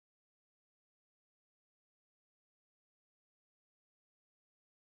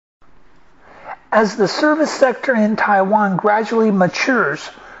As the service sector in Taiwan gradually matures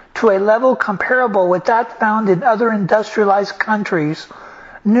to a level comparable with that found in other industrialized countries,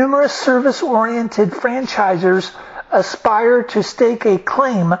 numerous service-oriented franchisors aspire to stake a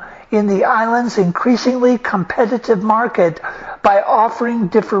claim in the island's increasingly competitive market by offering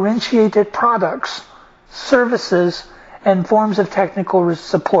differentiated products, services, and forms of technical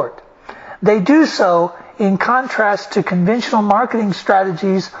support. They do so in contrast to conventional marketing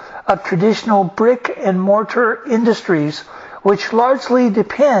strategies of traditional brick-and-mortar industries, which largely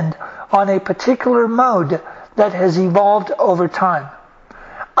depend on a particular mode that has evolved over time.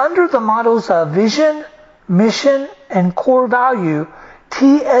 Under the models of vision, mission, and core value,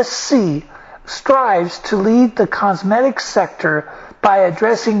 TSC strives to lead the cosmetics sector by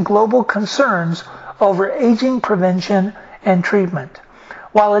addressing global concerns over aging prevention and treatment.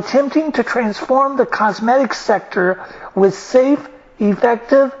 While attempting to transform the cosmetics sector with safe,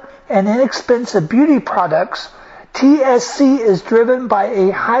 effective, and inexpensive beauty products, TSC is driven by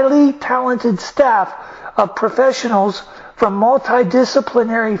a highly talented staff of professionals from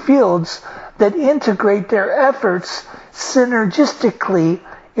multidisciplinary fields that integrate their efforts synergistically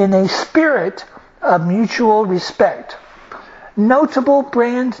in a spirit of mutual respect. Notable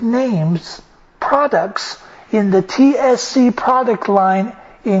brand names, products in the TSC product line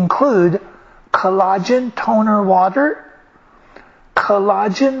include Collagen Toner Water,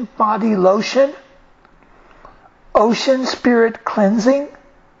 Collagen Body Lotion, Ocean Spirit Cleansing,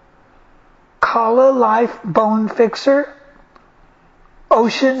 Kala Life Bone Fixer,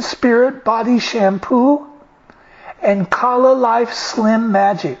 Ocean Spirit Body Shampoo, and Kala Life Slim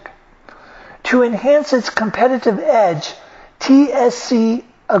Magic. To enhance its competitive edge, TSC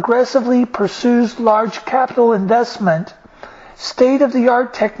aggressively pursues large capital investment,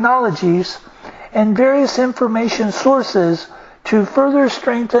 state-of-the-art technologies, and various information sources to further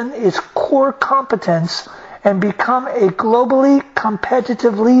strengthen its core competence and become a globally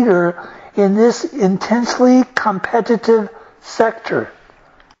competitive leader in this intensely competitive sector.